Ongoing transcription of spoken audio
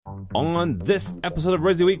On this episode of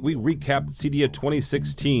ResiWeek, we recap Cydia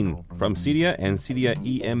 2016, from Cydia and Cydia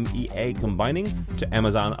EMEA combining to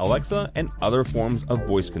Amazon Alexa and other forms of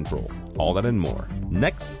voice control. All that and more,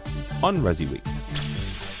 next on ResiWeek.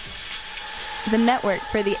 The network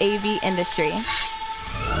for the AV industry.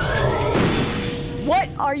 What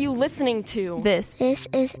are you listening to? This is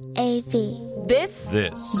AV. This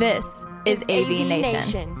is AV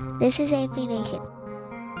Nation. This is AV Nation.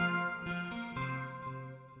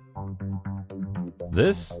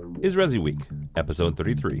 This is ResiWeek, episode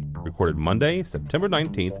 33, recorded Monday, September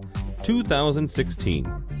 19th, 2016.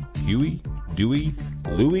 Huey, Dewey,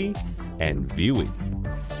 Louie, and Viewey.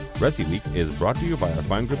 ResiWeek is brought to you by our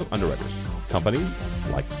fine group of underwriters, companies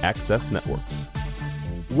like Access Networks.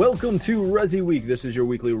 Welcome to ResiWeek. This is your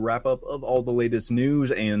weekly wrap-up of all the latest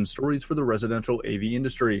news and stories for the residential AV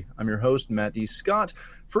industry. I'm your host, Matt D. Scott,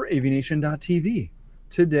 for AVNation.tv.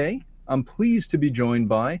 Today, I'm pleased to be joined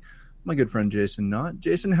by my good friend Jason Knott.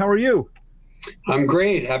 Jason, how are you? I'm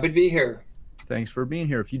great. Happy to be here. Thanks for being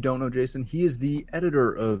here. If you don't know Jason, he is the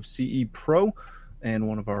editor of CE Pro and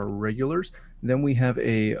one of our regulars. Then we have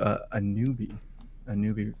a newbie. A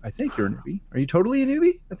newbie. I think you're a newbie. Are you totally a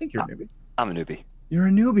newbie? I think you're a newbie. I'm a newbie. You're a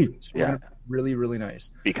newbie. So yeah. Really, really nice.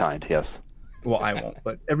 Be kind, yes. Well, I won't,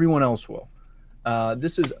 but everyone else will.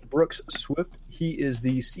 This is Brooks Swift. He is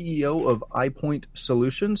the CEO of iPoint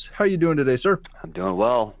Solutions. How are you doing today, sir? I'm doing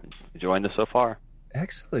well. Enjoying this so far.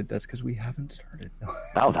 Excellent. That's because we haven't started.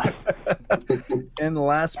 Oh, nice. And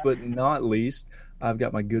last but not least, I've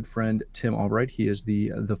got my good friend Tim Albright. He is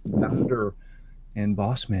the founder and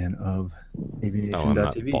boss man of AVNation.tv. Oh, I'm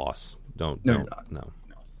not boss. No.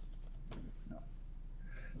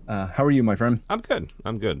 How are you, my friend? I'm good.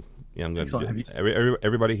 Yeah, I'm good. Excellent.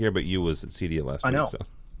 Everybody here but you was at Cydia last week. I know. So.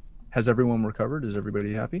 Has everyone recovered? Is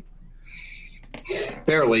everybody happy?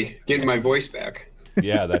 Barely. Getting my voice back.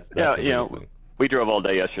 Yeah, that's yeah. the You know, thing. we drove all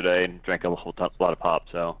day yesterday and drank a lot of pop,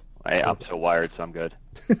 so I'm so wired, so I'm good.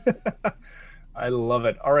 I love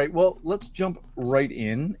it. All right, well, let's jump right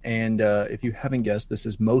in. And if you haven't guessed, this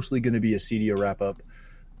is mostly going to be a Cydia wrap-up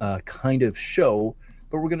kind of show.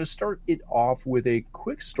 But we're going to start it off with a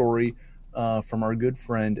quick story from our good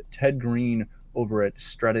friend Ted Green over at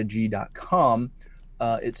strategy.com.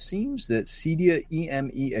 It seems that Cydia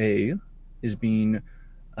EMEA is being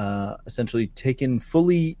essentially taken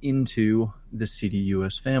fully into the Cydia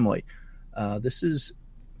US family. This is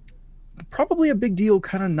probably a big deal,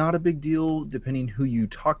 kind of not a big deal, depending who you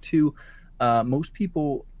talk to. Most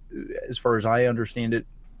people, as far as I understand it,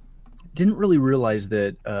 didn't really realize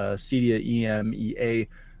that Cydia EMEA,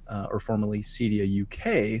 or formerly Cydia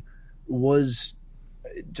UK, was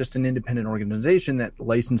just an independent organization that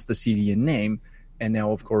licensed the Cydia name, and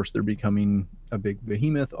now, of course, they're becoming a big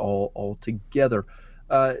behemoth all together.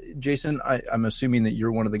 Jason, I'm assuming that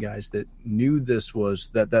you're one of the guys that knew this was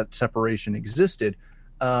that separation existed.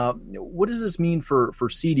 What does this mean for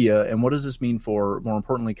Cydia, and what does this mean for, more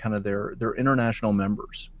importantly, kind of their international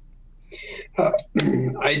members?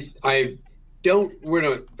 I don't want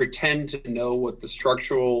to pretend to know what the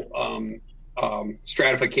structural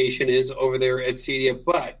stratification is over there at Cydia,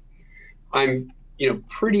 but I'm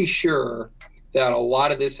pretty sure that a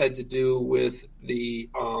lot of this had to do with the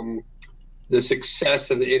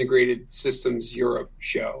success of the Integrated Systems Europe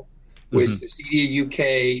show. With the Cydia UK,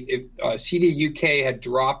 Cydia UK had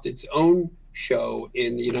dropped its own show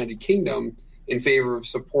in the United Kingdom in favor of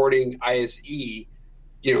supporting ISE,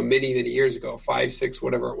 many years ago, 5, 6,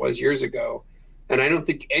 whatever it was years ago. And I don't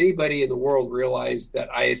think anybody in the world realized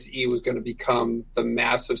that ISE was going to become the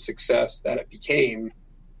massive success that it became.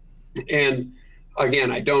 And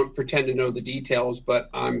again, I don't pretend to know the details, but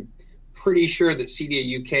I'm pretty sure that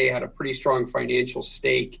Cydia UK had a pretty strong financial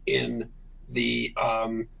stake in the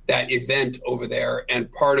that event over there.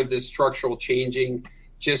 And part of this structural changing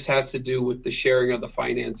just has to do with the sharing of the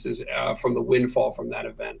finances from the windfall from that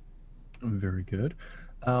event. Very good.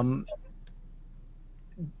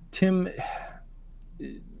 Tim,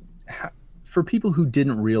 for people who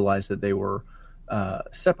didn't realize that they were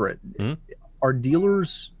separate, are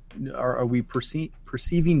dealers, are we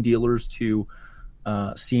perceiving dealers to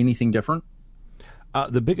see anything different? I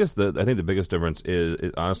think the biggest difference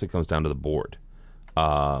is honestly comes down to the board,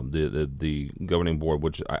 the governing board,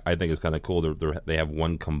 which I think is kind of cool. They have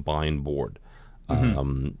one combined board.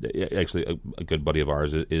 Actually, a good buddy of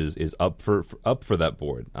ours is up for that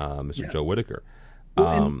board, Mr. Joe Whitaker.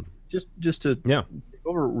 Well, just to go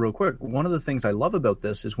over real quick, one of the things I love about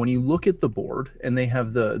this is when you look at the board and they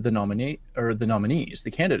have the nominees,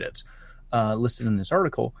 the candidates listed in this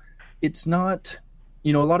article. It's not,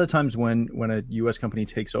 a lot of times when a U.S. company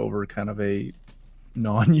takes over kind of a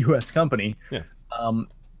non-U.S. company,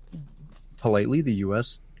 politely, the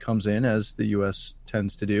U.S. comes in, as the U.S.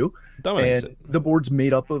 tends to do, Dominates and it. the board's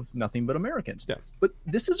made up of nothing but Americans. Yeah. But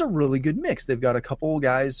this is a really good mix. They've got a couple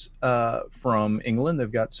guys from England.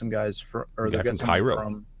 They've got some guys from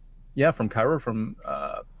Cairo. From Cairo, from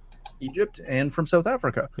Egypt, and from South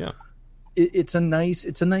Africa. Yeah. It's a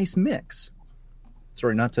nice mix.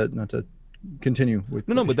 Sorry, not to continue with.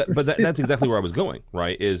 No, but that's exactly where I was going.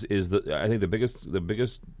 Right? I think the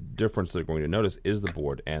biggest difference they're going to notice is the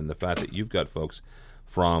board and the fact that you've got folks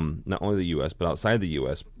from not only the U.S. but outside the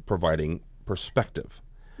U.S. providing perspective.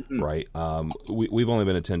 Mm-hmm. Right? We've only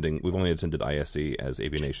attended ISE as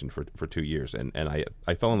Aviation for 2 years, and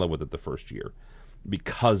I fell in love with it the first year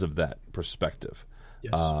because of that perspective.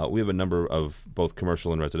 Yes. We have a number of both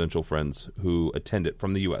commercial and residential friends who attend it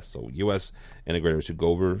from the U.S. So U.S. integrators who go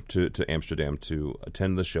over to Amsterdam to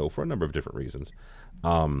attend the show for a number of different reasons.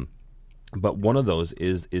 But one of those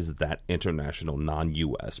is that international,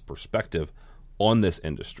 non-U.S. perspective on this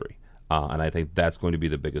industry. And I think that's going to be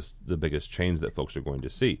the biggest change that folks are going to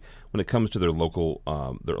see when it comes to their local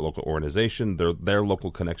organization, their local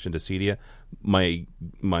connection to CEDIA.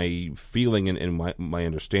 My feeling and my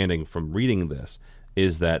understanding from reading this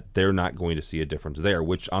is that they're not going to see a difference there,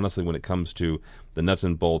 which honestly, when it comes to the nuts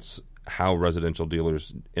and bolts, how residential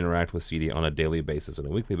dealers interact with CEDIA on a daily basis and a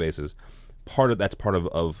weekly basis, part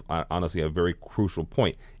of honestly a very crucial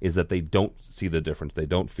point is that they don't see the difference. They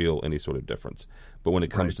don't feel any sort of difference. But when it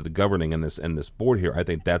comes to the governing and this board here, I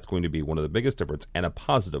think that's going to be one of the biggest difference, and a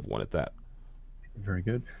positive one at that. Very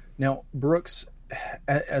good. Now, Brooks,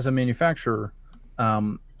 as a manufacturer,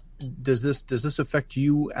 does this affect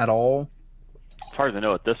you at all? It's hard to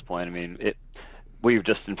know at this point. I mean, we've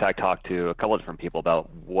just, in fact, talked to a couple of different people about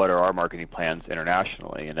what are our marketing plans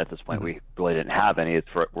internationally, and at this point, we really didn't have any.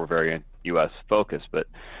 We're very U.S. focused, but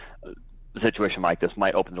a situation like this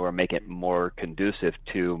might open the door and make it more conducive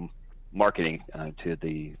to marketing to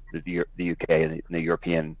the UK and the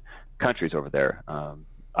European countries over there.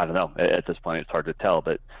 I don't know. At this point, it's hard to tell,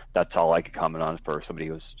 but that's all I could comment on for somebody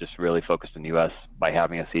who's just really focused in the U.S. by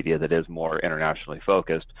having a CEDIA that is more internationally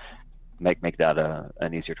focused. Make that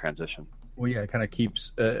an easier transition. Well, yeah, it kind of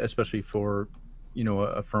keeps, especially for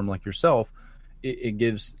a firm like yourself, it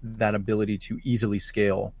gives that ability to easily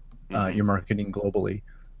scale your marketing globally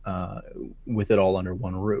with it all under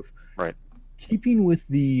one roof. Right. Keeping with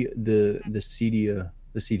the CEDIA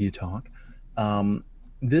talk,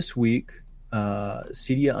 this week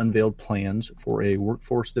CEDIA unveiled plans for a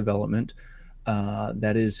workforce development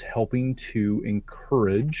that is helping to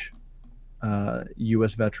encourage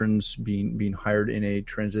U.S. veterans being hired in a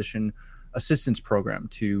transition assistance program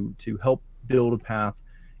to help build a path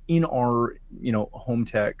in our home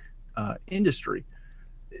tech industry.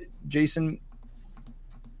 Jason,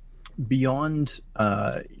 beyond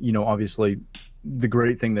obviously the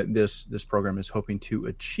great thing that this program is hoping to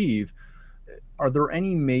achieve, are there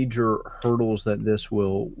any major hurdles that this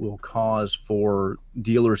will cause for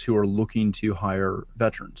dealers who are looking to hire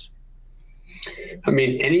veterans? I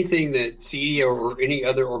mean, anything that CEDIA or any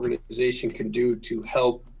other organization can do to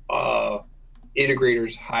help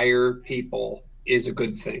integrators hire people is a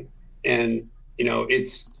good thing. And,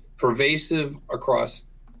 it's pervasive across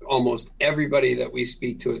almost everybody that we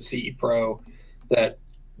speak to at CE Pro that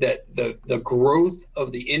the growth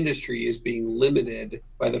of the industry is being limited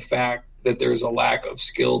by the fact that there's a lack of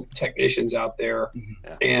skilled technicians out there.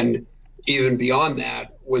 Mm-hmm. And even beyond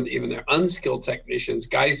that, when even they're unskilled technicians,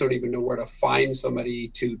 guys don't even know where to find somebody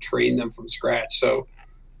to train them from scratch. So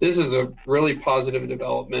this is a really positive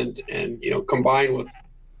development, and combined with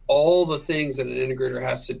all the things that an integrator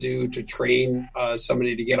has to do to train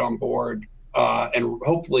somebody to get on board and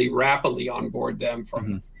hopefully rapidly onboard them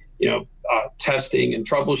from testing and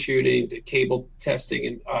troubleshooting to cable testing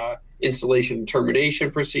and installation and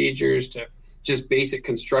termination procedures to just basic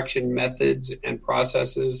construction methods and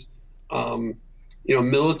processes.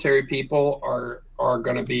 Military people are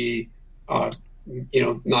going to be,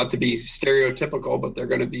 not to be stereotypical, but they're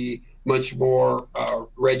going to be much more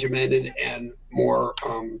regimented and more,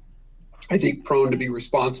 I think, prone to be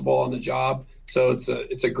responsible on the job. So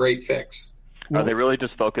it's a great fix. Are they really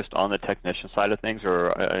just focused on the technician side of things,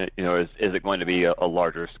 or is it going to be a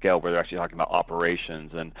larger scale where they're actually talking about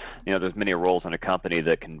operations? And there's many roles in a company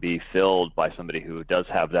that can be filled by somebody who does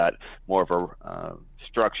have that more of a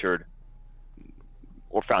structured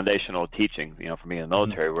or foundational teaching, for me in the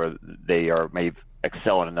military, where they may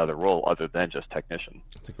excel in another role other than just technician.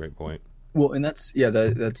 That's a great point. Well, and that's very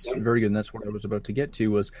good. And that's what I was about to get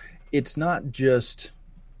to, was it's not just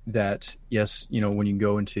that, yes, when you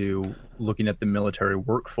go into looking at the military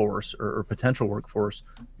workforce or potential workforce,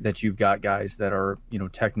 that you've got guys that are,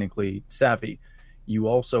 technically savvy. you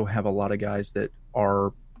also have a lot of guys that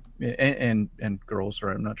are, and girls, or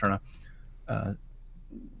I'm not trying to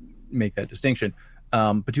make that distinction,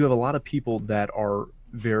 but you have a lot of people that are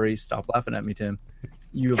very, stop laughing at me, Tim.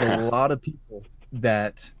 You have a lot of people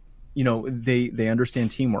that, they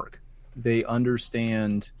understand teamwork. They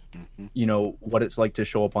understand, what it's like to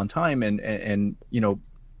show up on time and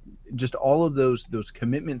just all of those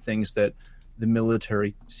commitment things that the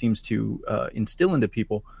military seems to instill into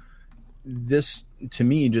people. This, to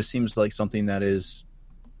me, just seems like something that is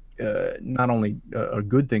not only a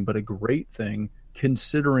good thing, but a great thing,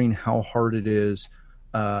 considering how hard it is,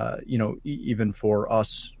 even for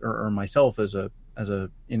us or myself as a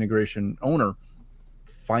integration owner,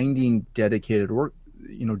 finding dedicated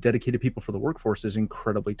people for the workforce is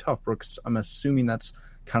incredibly tough. Brooks, I'm assuming that's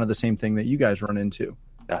kind of the same thing that you guys run into.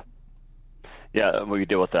 Yeah, we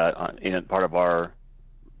deal with that in part of our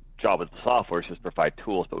job with the software is just provide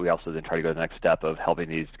tools, but we also then try to go to the next step of helping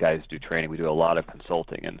these guys do training. We do a lot of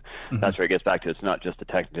consulting, and that's where it gets back to it's not just a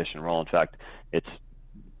technician role. In fact,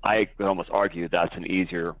 I would almost argue that's an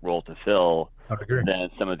easier role to fill than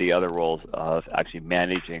some of the other roles of actually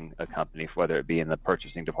managing a company, whether it be in the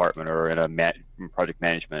purchasing department or in a project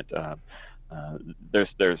management.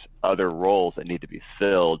 There's other roles that need to be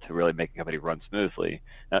filled to really make a company run smoothly.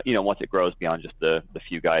 Once it grows beyond just the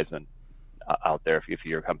few guys out there, if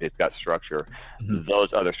your company's got structure, those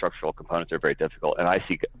other structural components are very difficult. And I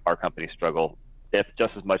see our company struggle, if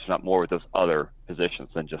just as much, if not more, with those other positions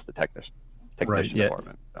than just the technician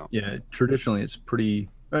department. So. Yeah, traditionally it's pretty.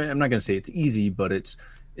 I'm not going to say it's easy, but it's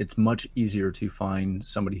much easier to find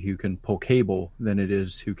somebody who can pull cable than it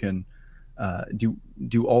is who can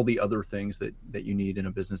do all the other things that you need in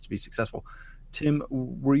a business to be successful. Tim,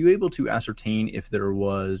 were you able to ascertain if there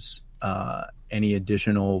was any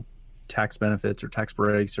additional tax benefits or tax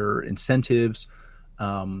breaks or incentives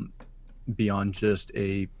beyond just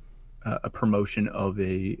a promotion of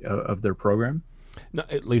their program? No,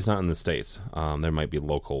 at least not in the States. There might be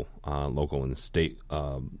local and state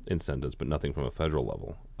incentives, but nothing from a federal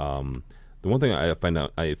level. The one thing I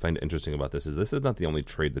find interesting about this is not the only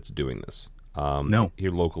trade that's doing this. No,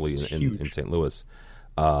 here locally in St. Louis,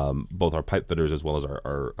 both our pipe fitters as well as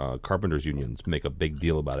our carpenters unions make a big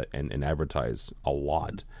deal about it and advertise a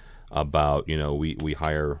lot about, we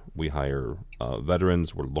hire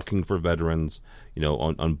veterans. We're looking for veterans,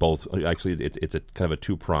 on both. Actually, it's a kind of a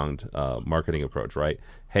two-pronged marketing approach, right?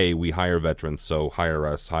 Hey, we hire veterans, so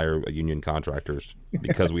hire union contractors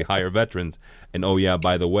because we hire veterans. And oh yeah,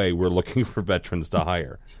 by the way, we're looking for veterans to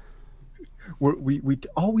hire. We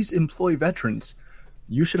always employ veterans.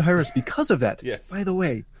 You should hire us because of that. Yes. By the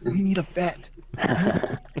way, we need a vet.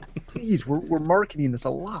 Please, we're marketing this a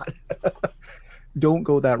lot. Don't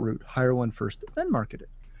go that route. Hire one first, then market it.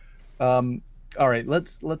 All right,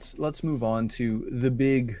 let's move on to the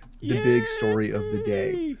big story of the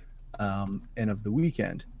day and of the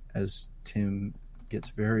weekend, as Tim gets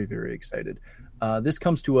very, very excited. This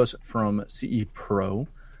comes to us from CE Pro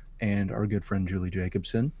and our good friend Julie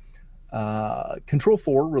Jacobson. Control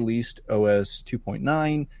 4 released OS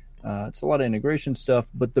 2.9. It's a lot of integration stuff,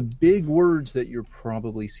 but the big words that you're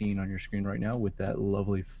probably seeing on your screen right now with that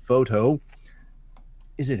lovely photo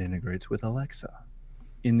is it integrates with Alexa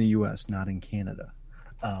in the US, not in Canada.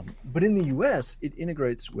 But in the US, it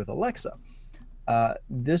integrates with Alexa.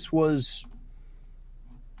 This was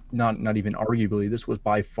not even arguably, this was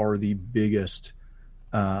by far the biggest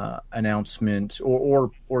announcement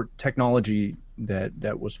or technology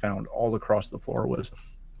that was found all across the floor. Was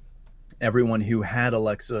everyone who had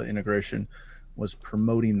Alexa integration was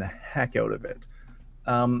promoting the heck out of it.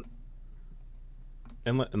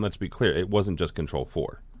 And let's be clear, it wasn't just Control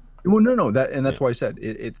 4. Well, no, that's why I said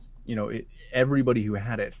it's everybody who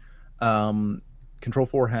had it. Control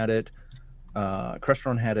 4 had it.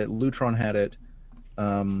 Crestron had it. Lutron had it.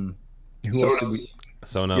 Who else did we?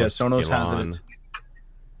 Sonos. Yeah, Sonos Elan. has it.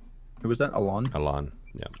 Who was that? Elan.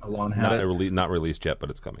 Yeah. Elan had it. Not released yet, but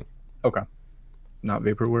it's coming. Okay. Not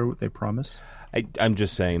vaporware. They promise. I'm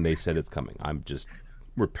just saying they said it's coming. I'm just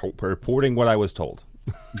reporting what I was told.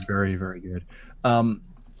 Very, very good.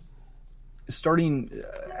 Starting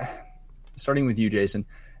with you, Jason,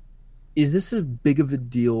 is this as big of a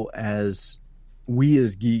deal as we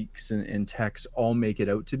as geeks and techs all make it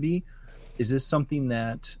out to be? Is this something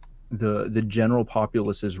that the general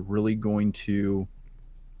populace is really going to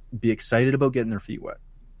be excited about getting their feet wet?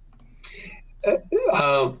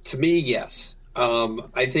 To me, yes.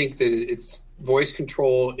 I think that it's voice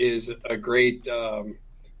control is a great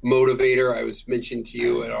motivator. I was mentioning to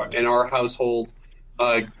you in our household,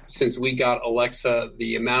 since we got Alexa,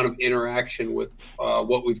 the amount of interaction with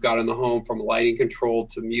what we've got in the home, from lighting control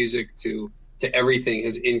to music to to everything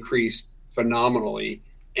has increased phenomenally,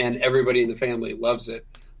 and everybody in the family loves it.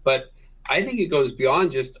 But I think it goes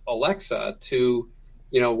beyond just Alexa to,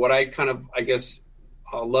 what I kind of, I guess,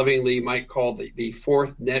 lovingly might call the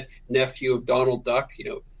fourth nephew of Donald Duck,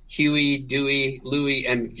 Huey, Dewey, Louie,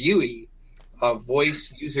 and Viewey,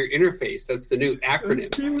 voice user interface. That's the new acronym,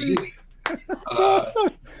 Viewey.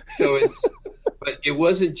 But it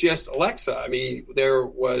wasn't just Alexa. I mean, there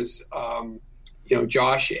was,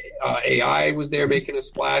 Josh AI was there making a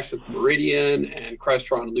splash with Meridian and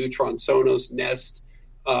Crestron, Lutron, Sonos, Nest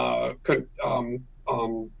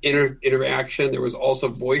interaction. There was also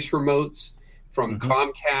voice remotes from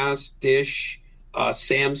Comcast, Dish,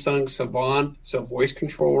 Samsung, Savant, so voice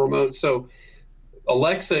control remote. So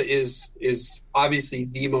Alexa is obviously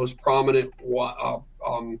the most prominent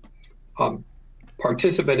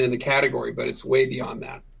participant in the category, but it's way beyond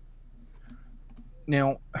that.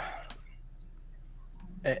 Now,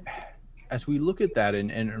 as we look at that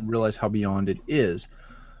and realize how beyond it is,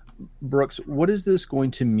 Brooks, what is this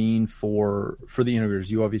going to mean for the integrators?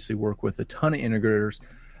 You obviously work with a ton of integrators.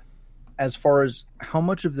 As far as how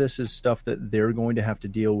much of this is stuff that they're going to have to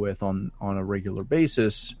deal with on a regular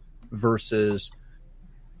basis versus,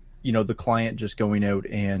 the client just going out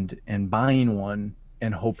and buying one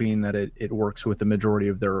and hoping that it works with the majority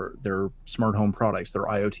of their smart home products, their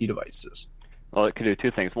IoT devices? Well, it can do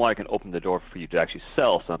two things. One, it can open the door for you to actually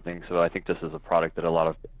sell something. So I think this is a product that a lot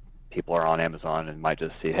of people are on Amazon and might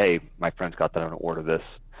just see, hey, my friend's got that, I'm going to order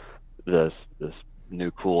this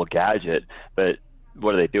new cool gadget. But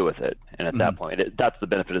what do they do with it? And at that point, that's the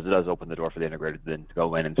benefit, is it does open the door for the integrator to then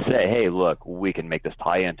go in and say, hey, look, we can make this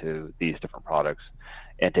tie into these different products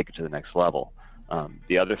and take it to the next level.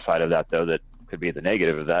 The other side of that, though, that could be the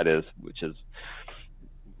negative of that which is,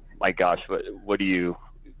 my gosh, what do you,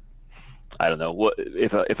 I don't know, what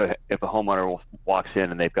if a homeowner walks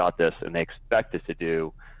in and they've got this and they expect it to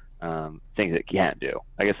do things it can't do.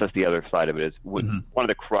 I guess that's the other side of it, is one of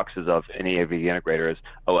the cruxes of any AV integrator is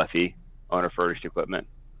OFE, owner furnished equipment.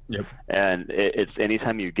 Yep. And it's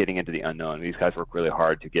anytime you're getting into the unknown, these guys work really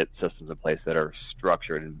hard to get systems in place that are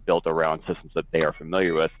structured and built around systems that they are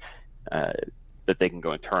familiar with, that they can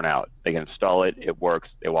go and turn out. They can install it, it works,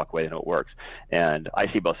 they walk away, they know it works. And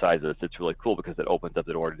I see both sides of this. It's really cool because it opens up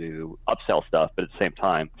the door to do upsell stuff, but at the same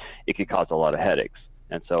time, it can cause a lot of headaches.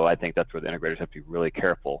 And so I think that's where the integrators have to be really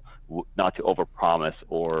careful not to overpromise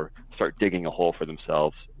or start digging a hole for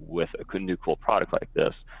themselves with a new cool product like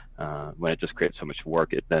this. When it just creates so much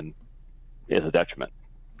work, it then is a detriment.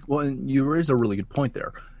 Well, and you raise a really good point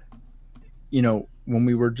there. When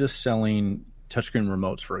we were just selling touchscreen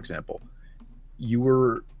remotes, for example,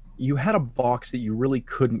 you had a box that you really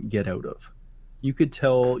couldn't get out of. You could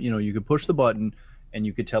tell, you could push the button and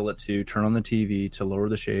you could tell it to turn on the TV, to lower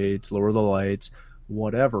the shades, lower the lights,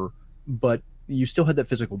 whatever, but you still had that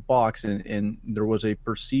physical box, and there was a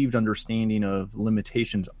perceived understanding of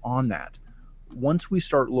limitations on that. Once we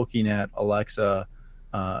start looking at Alexa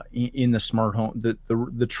in the smart home,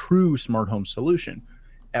 the true smart home solution,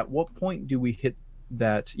 at what point do we hit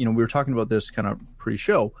that? We were talking about this kind of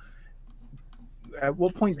pre-show. At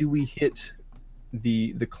what point do we hit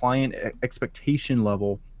the client expectation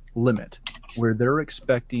level limit, where they're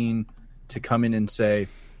expecting to come in and say,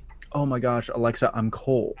 "Oh my gosh, Alexa, I'm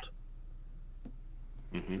cold."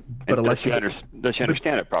 But Alexa, does she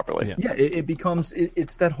understand it properly? Yeah, it becomes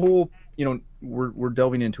it's that whole, we're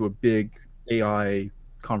delving into a big AI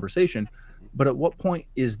conversation, but at what point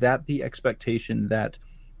is that the expectation that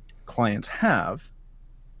clients have,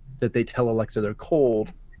 that they tell Alexa they're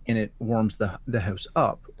cold and it warms the house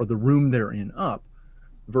up, or the room they're in up,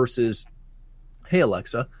 versus, "Hey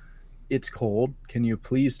Alexa, it's cold. Can you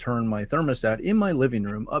please turn my thermostat in my living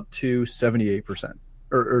room up to 78%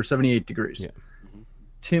 or 78 degrees?" Yeah.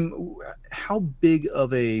 Tim, how big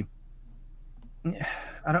of I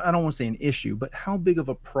don't want to say an issue, but how big of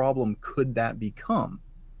a problem could that become?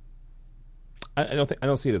 I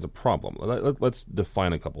don't see it as a problem. Let's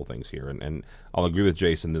define a couple things here, and I'll agree with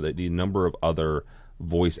Jason that the number of other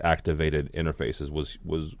voice activated interfaces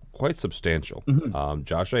was quite substantial.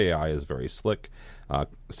 Josh AI is very slick.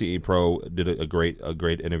 CE Pro did a great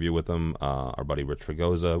interview with them. Our buddy Rich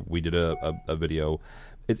Fregosa, we did a video.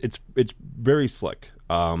 It's very slick.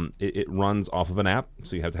 It runs off of an app,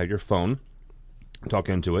 so you have to have your phone talk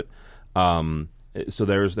into it. So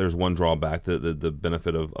there's one drawback. The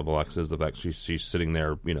benefit of Alexa is the fact she's sitting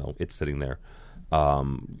there. It's sitting there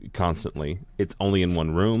constantly. It's only in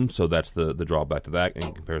one room, so that's the drawback to that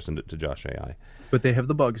in comparison to Josh AI. But they have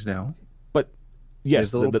the bugs now. But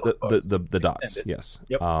yes, the dots. Yes.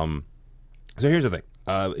 Yep. So here's the thing.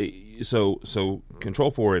 So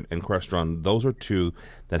Control 4 and Crestron, those are two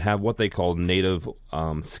that have what they call native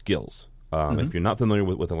skills. If you're not familiar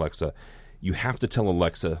with Alexa, you have to tell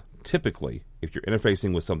Alexa, typically, if you're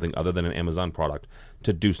interfacing with something other than an Amazon product,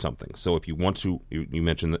 to do something. So if you want to, you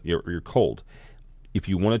mentioned that you're cold. If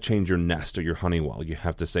you want to change your Nest or your Honeywell, you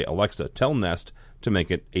have to say, Alexa, tell Nest to make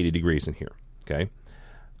it 80 degrees in here. Okay.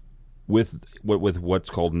 With what's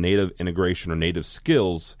called native integration or native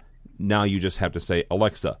skills, now you just have to say,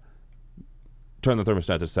 Alexa, turn the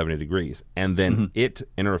thermostat to 70 degrees, and then it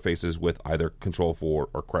interfaces with either Control 4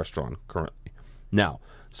 or Crestron currently. Now,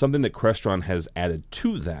 something that Crestron has added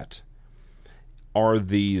to that are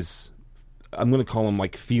these, I'm going to call them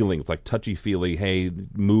like feelings, like touchy-feely, hey,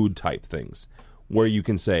 mood type things, where you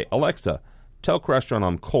can say, Alexa, tell Crestron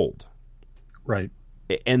I'm cold. Right.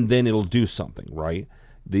 And then it'll do something, right?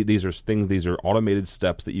 These are things, these are automated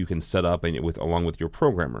steps that you can set up and along with your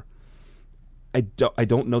programmer. I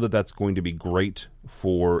don't know that that's going to be great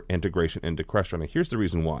for integration into Crestron. And here's the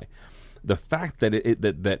reason why. The fact that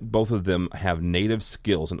that both of them have native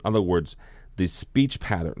skills, in other words, the speech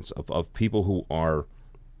patterns of people who are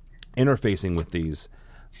interfacing with these,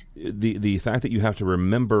 the fact that you have to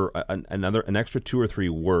remember an extra 2 or 3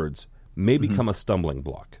 words may become a stumbling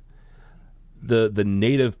block. The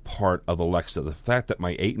native part of Alexa, the fact that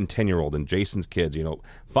my 8 and 10-year-old and Jason's kids,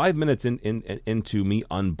 5 minutes into me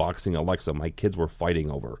unboxing Alexa, my kids were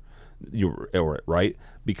fighting over it, right?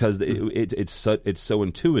 Because it's so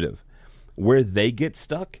intuitive. Where they get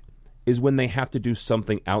stuck is when they have to do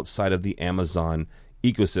something outside of the Amazon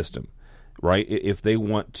ecosystem, right? If they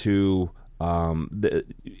want to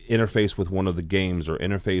interface with one of the games or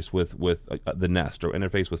interface with the Nest or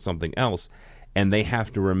interface with something else, and they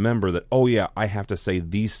have to remember that, oh yeah, I have to say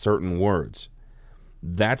these certain words.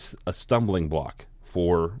 That's a stumbling block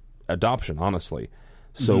for adoption, honestly.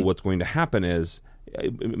 So what's going to happen is,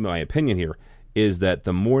 in my opinion here, is that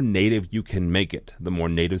the more native you can make it, the more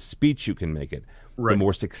native speech you can make it, the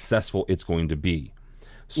more successful it's going to be.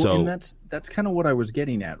 So, and that's kind of what I was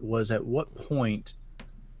getting at, was at what point,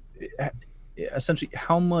 essentially,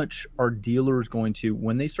 how much are dealers going to,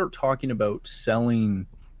 when they start talking about selling,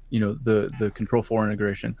 the Control 4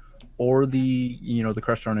 integration or the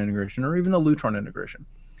Crestron integration or even the Lutron integration,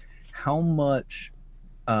 how much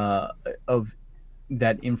of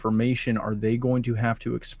that information are they going to have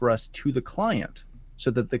to express to the client so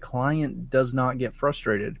that the client does not get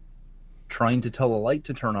frustrated trying to tell a light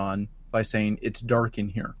to turn on by saying it's dark in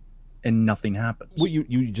here and nothing happens? Well,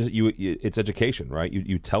 it's education, right?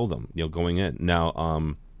 You tell them, going in. Now,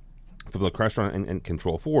 for the Crestron and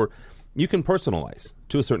Control 4, you can personalize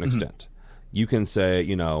to a certain extent. You can say,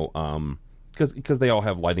 because they all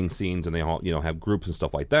have lighting scenes and they all, have groups and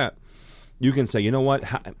stuff like that. You can say, you know what?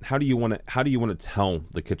 How do you want to tell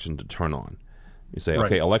the kitchen to turn on? You say,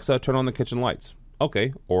 okay, Alexa, turn on the kitchen lights.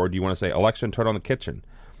 Okay, or do you want to say, Alexa, turn on the kitchen?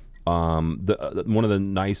 One of the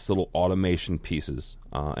nice little automation pieces,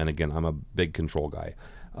 and again, I'm a big control guy,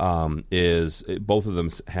 is both of them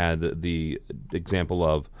had the example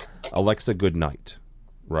of Alexa, good night,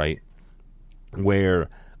 right? Where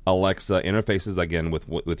Alexa interfaces again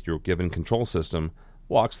with your given control system,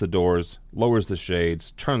 locks the doors, lowers the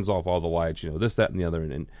shades, turns off all the lights, this, that, and the other,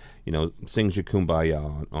 and sings you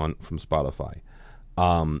Kumbaya on from Spotify.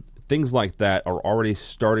 Things like that are already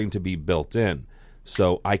starting to be built in.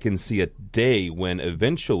 So I can see a day when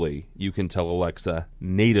eventually you can tell Alexa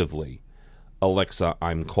natively, Alexa,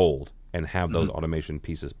 I'm cold, and have those automation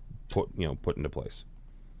pieces put into place.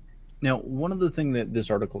 Now, one of the things that this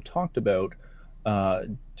article talked about,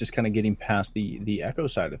 just kind of getting past the Echo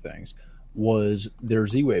side of things, was their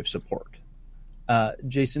Z-Wave support.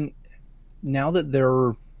 Jason, now that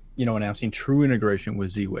they're announcing true integration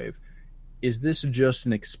with Z-Wave, is this just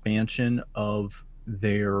an expansion of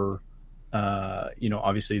their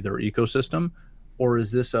obviously their ecosystem, or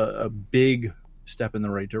is this a big step in the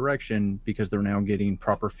right direction because they're now getting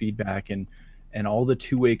proper feedback and all the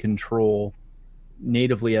two-way control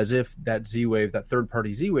natively, as if that Z-Wave, that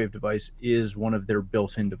third-party Z-Wave device, is one of their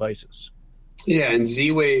built-in devices? Yeah, and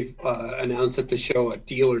Z-Wave announced at the show a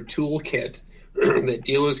dealer toolkit that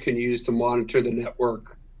dealers can use to monitor the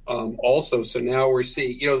network also. So now we're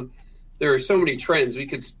seeing, there are so many trends. We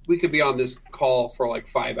could be on this call for like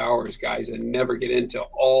 5 hours, guys, and never get into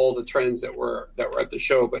all the trends that were at the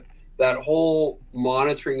show. But that whole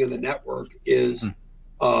monitoring of the network is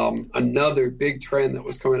another big trend that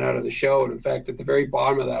was coming out of the show. And in fact, at the very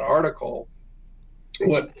bottom of that article,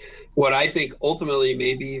 what I think ultimately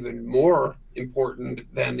may be even more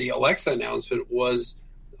important than the Alexa announcement was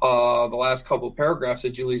the last couple of paragraphs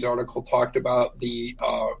of Julie's article talked about the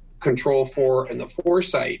Control 4 and the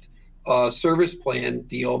Foresight service plan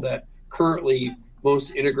deal that currently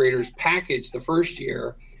most integrators package the first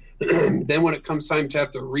year. Then when it comes time to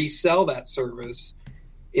have to resell that service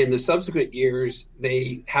in the subsequent years,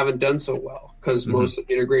 they haven't done so well because most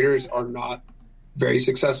integrators are not very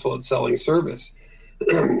successful at selling service.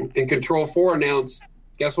 And Control4 announced,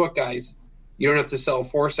 guess what, guys? You don't have to sell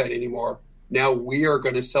Foresight anymore. Now we are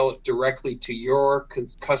going to sell it directly to your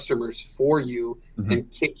customers for you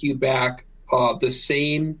and kick you back the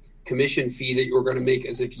same commission fee that you were going to make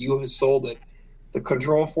as if you had sold it. The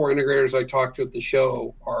Control4 integrators I talked to at the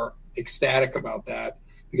show are ecstatic about that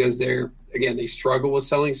because they struggle with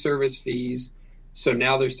selling service fees. So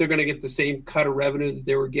now they're still going to get the same cut of revenue that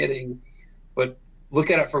they were getting. But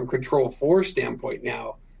look at it from Control4 standpoint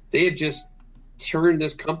now. They have just turned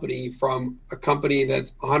this company from a company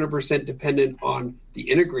that's 100% dependent on the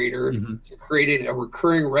integrator to creating a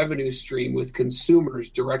recurring revenue stream with consumers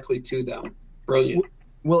directly to them. Brilliant.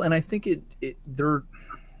 Well, and I think they're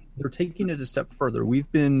taking it a step further.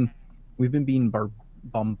 We've been being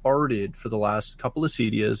bombarded for the last couple of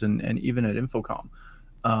CEDIAs and even at Infocom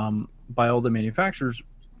by all the manufacturers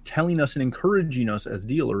telling us and encouraging us as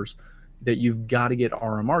dealers that you've got to get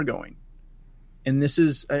RMR going. And this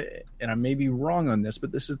is, and I may be wrong on this,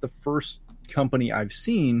 but this is the first company I've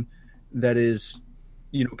seen that is,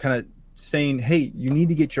 kind of saying, hey, you need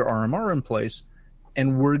to get your RMR in place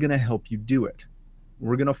and we're going to help you do it.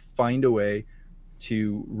 We're going to find a way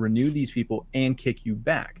to renew these people and kick you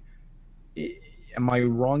back. Am I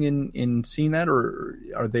wrong in seeing that, or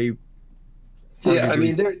are they? Yeah, I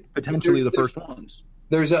mean, they're potentially the first ones.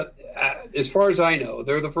 There's as far as I know,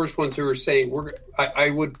 they're the first ones who are saying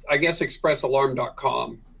I guess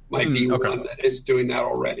ExpressAlarm.com might be one that is doing that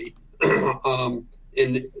already,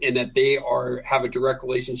 in that they have a direct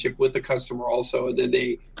relationship with the customer also, and then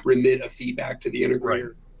they remit a fee back to the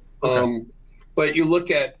integrator. Right. Okay. But you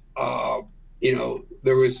look at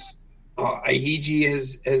there was IHG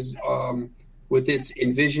has with its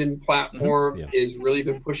Envision platform has really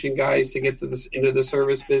been pushing guys to get into the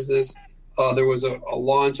service business. There was a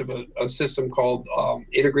launch of a system called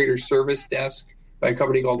Integrator Service Desk by a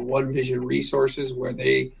company called One Vision Resources, where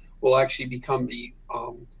they will actually become the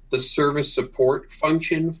service support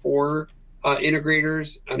function for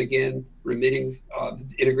integrators. And again, remitting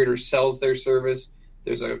the integrator sells their service.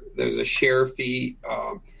 There's a share fee.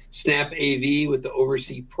 Snap AV with the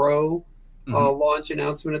Oversee Pro launch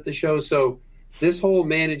announcement at the show. So this whole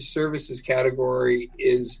managed services category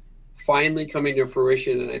is finally coming to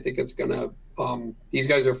fruition, and I think it's going to these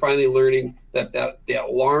guys are finally learning that the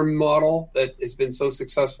alarm model that has been so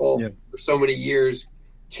successful for so many years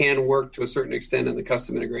can work to a certain extent in the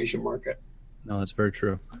custom integration market. No, that's very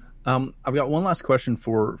true. I've got one last question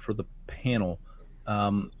for the panel.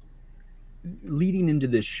 Leading into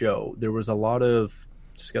this show, there was a lot of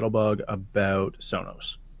scuttlebug about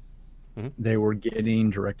Sonos. They were getting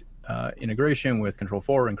direct integration with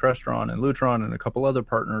Control4 and Crestron and Lutron and a couple other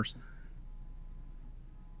partners.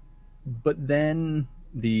 But then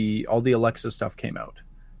all the Alexa stuff came out,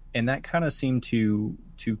 and that kind of seemed to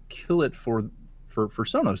kill it for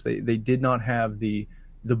Sonos. They did not have the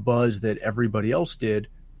buzz that everybody else did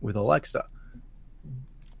with Alexa.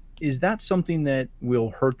 Is that something that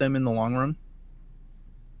will hurt them in the long run?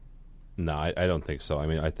 No, I don't think so. I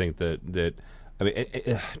mean, I think that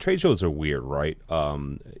trade shows are weird, right?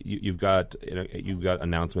 You've got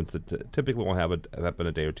announcements that typically will happen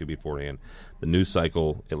a day or two beforehand. The news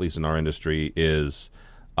cycle, at least in our industry, is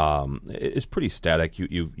pretty static.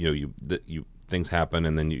 You things happen,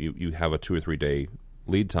 and then you have a 2 or 3 day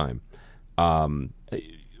lead time.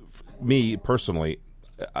 Me personally,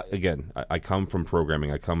 again, I come from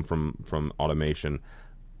programming. I come from automation.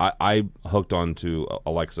 I hooked onto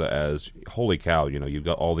Alexa as, holy cow, you've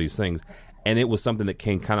got all these things. And it was something that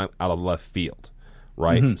came kind of out of left field,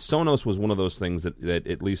 right? Sonos was one of those things that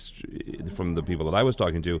at least from the people that I was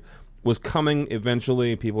talking to, was coming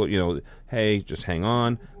eventually. People, hey, just hang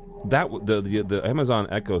on. That the Amazon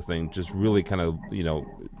Echo thing just really kind of,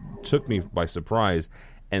 took me by surprise.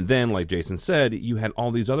 And then, like Jason said, you had all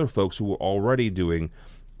these other folks who were already doing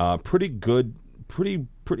pretty good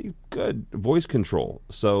voice control.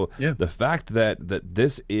 So the fact that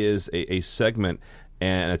this is a segment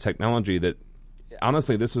and a technology that,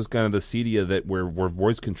 honestly, this was kind of the CEDIA where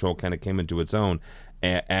voice control kind of came into its own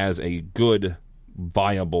as a good,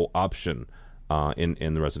 viable option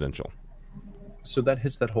in the residential. So that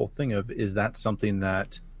hits that whole thing of, is that something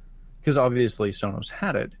that, because obviously Sonos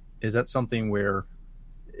had it, is that something where...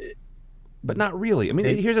 But not really. I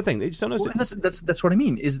mean, here's the thing. Sonos... Well, that's what I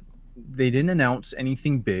mean, is they didn't announce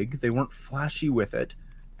anything big. They weren't flashy with it.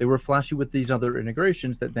 They were flashy with these other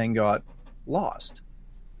integrations that then got lost.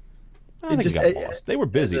 I think it got lost. They were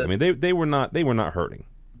busy. I mean, they were not hurting.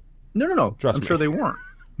 No. Trust I'm me. sure they weren't.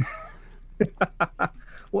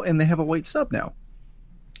 Well, and they have a white sub now.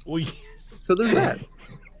 Well, yes. So there's that.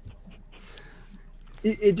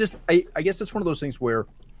 I guess it's one of those things where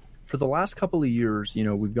for the last couple of years,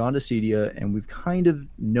 we've gone to Cedia and we've kind of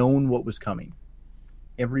known what was coming.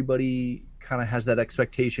 Everybody kind of has that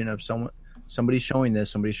expectation of somebody's showing this,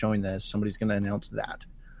 somebody's going to announce that.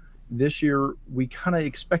 This year, we kind of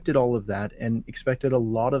expected all of that and expected a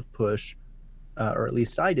lot of push, or at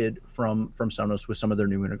least I did, from Sonos with some of their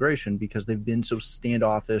new integration because they've been so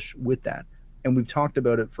standoffish with that. And we've talked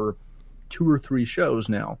about it for 2 or 3 shows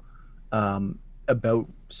now about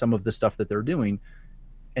some of the stuff that they're doing.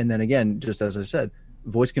 And then again, just as I said,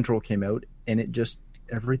 voice control came out and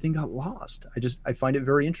everything got lost. I find it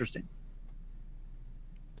very interesting.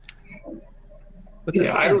 But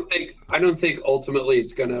yeah, I don't think ultimately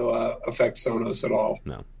it's going to affect Sonos at all.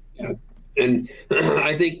 No. Yeah. And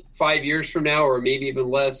I think 5 years from now, or maybe even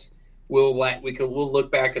less, we'll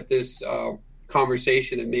look back at this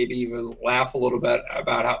conversation and maybe even laugh a little bit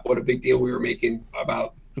about what a big deal we were making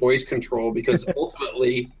about voice control, because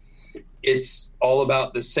ultimately it's all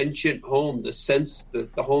about the sentient home, the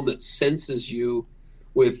home that senses you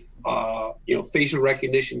with facial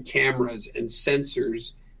recognition cameras and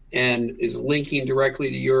sensors, and is linking directly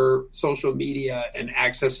to your social media and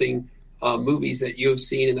accessing movies that you've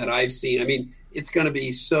seen and that I've seen. I mean, it's going to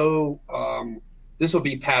be so. This will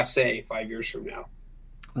be passé 5 years from now.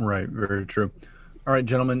 Right, very true. All right,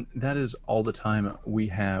 gentlemen, that is all the time we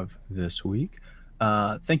have this week.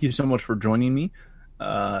 Thank you so much for joining me.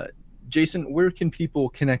 Jason, where can people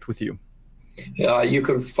connect with you? You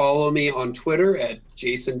can follow me on Twitter at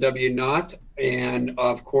JasonW. And,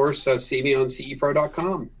 of course, see me on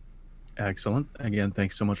CEPro.com. Excellent. Again,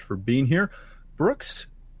 thanks so much for being here. Brooks,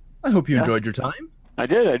 I hope you enjoyed your time. I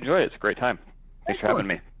did. I enjoyed it. It's a great time. Thanks for having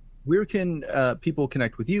me. Where can people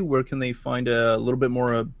connect with you? Where can they find a little bit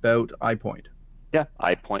more about iPoint? Yeah,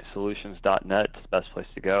 iPointSolutions.net is the best place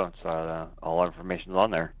to go. So all our information is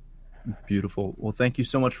on there. Beautiful. Well, thank you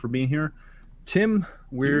so much for being here. Tim,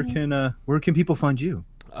 where can people find you?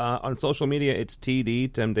 On social media, it's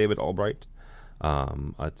TD, Tim David Albright.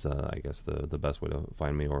 It's I guess the best way to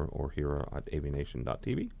find me or hear at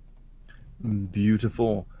avnation.tv.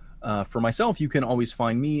 Beautiful. For myself, you can always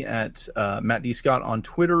find me at Matt D. Scott on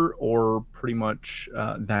Twitter, or pretty much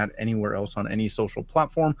that anywhere else on any social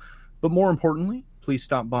platform. But more importantly, please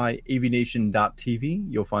stop by avnation.tv.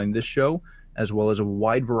 You'll find this show, as well as a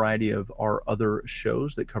wide variety of our other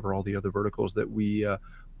shows that cover all the other verticals that we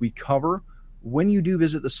cover. When you do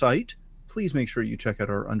visit the site, please make sure you check out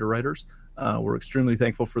our underwriters. We're extremely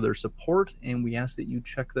thankful for their support, and we ask that you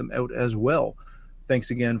check them out as well. Thanks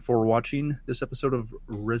again for watching this episode of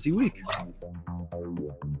ResiWeek.